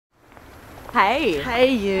Hey.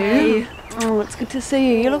 Hey, you. Hey. Oh, it's good to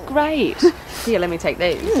see you. You look great. Here, let me take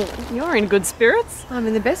these. You're in good spirits. I'm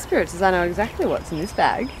in the best spirits as I know exactly what's in this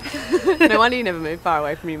bag. No wonder you never moved far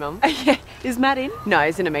away from your mum. Yeah. Is Matt in? No,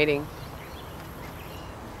 he's in a meeting.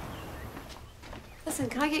 Listen,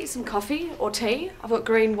 can I get you some coffee or tea? I've got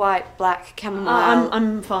green, white, black, chamomile.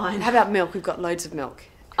 I'm fine. How about milk? We've got loads of milk.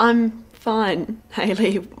 I'm fine,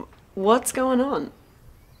 Hayley. What's going on?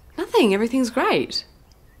 Nothing, everything's great.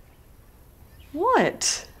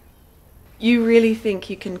 What? You really think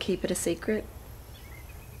you can keep it a secret?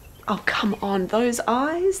 Oh, come on, those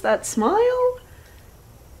eyes, that smile.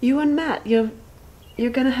 You and Matt, you're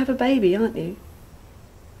gonna have a baby, aren't you?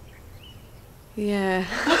 Yeah.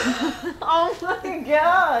 Oh my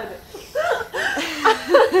God.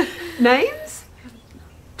 Names?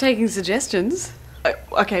 Taking suggestions.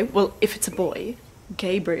 Okay, well, if it's a boy,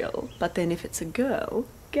 Gabriel, but then if it's a girl,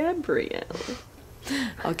 Gabrielle.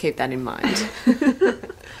 I'll keep that in mind.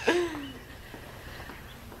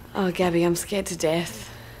 Oh, Gabby, I'm scared to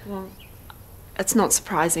death. Well, it's not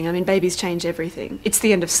surprising. I mean, babies change everything. It's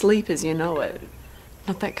the end of sleep as you know it.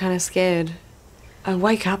 Not that kind of scared. I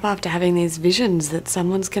wake up after having these visions that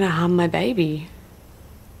someone's going to harm my baby.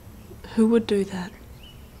 Who would do that?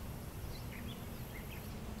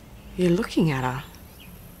 You're looking at her.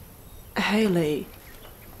 Hayley.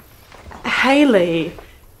 Hayley,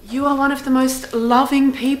 you are one of the most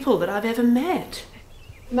loving people that I've ever met.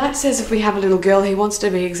 Matt says if we have a little girl, he wants to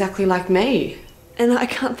be exactly like me. And I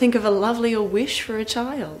can't think of a lovelier wish for a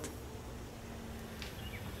child.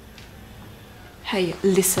 Hey,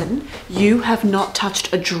 listen, you have not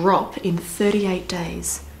touched a drop in 38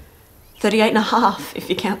 days. 38 and a half, if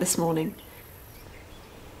you count this morning.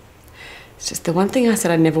 It's just the one thing I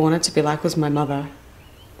said I never wanted to be like was my mother.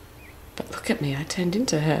 But look at me, I turned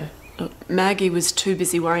into her. Look, Maggie was too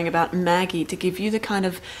busy worrying about Maggie to give you the kind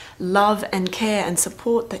of love and care and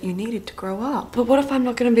support that you needed to grow up. But what if I'm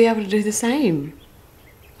not going to be able to do the same?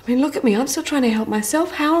 I mean, look at me, I'm still trying to help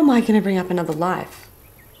myself. How am I going to bring up another life?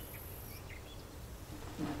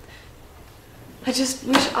 I just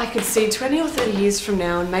wish I could see 20 or 30 years from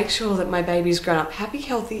now and make sure that my baby's grown up happy,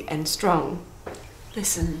 healthy and strong.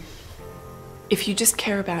 Listen, if you just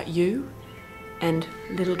care about you and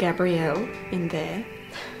little Gabrielle in there,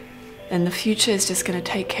 then the future is just going to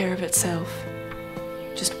take care of itself.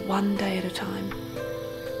 Just one day at a time.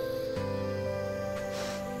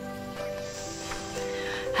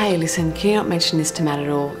 Hey, listen, can you not mention this to Matt at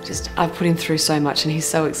all? Just, I've put him through so much and he's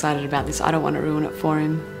so excited about this. I don't want to ruin it for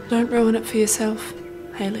him. Don't ruin it for yourself,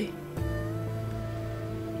 Hayley.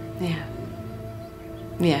 Yeah.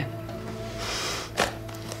 Yeah.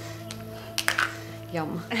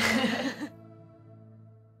 Yum.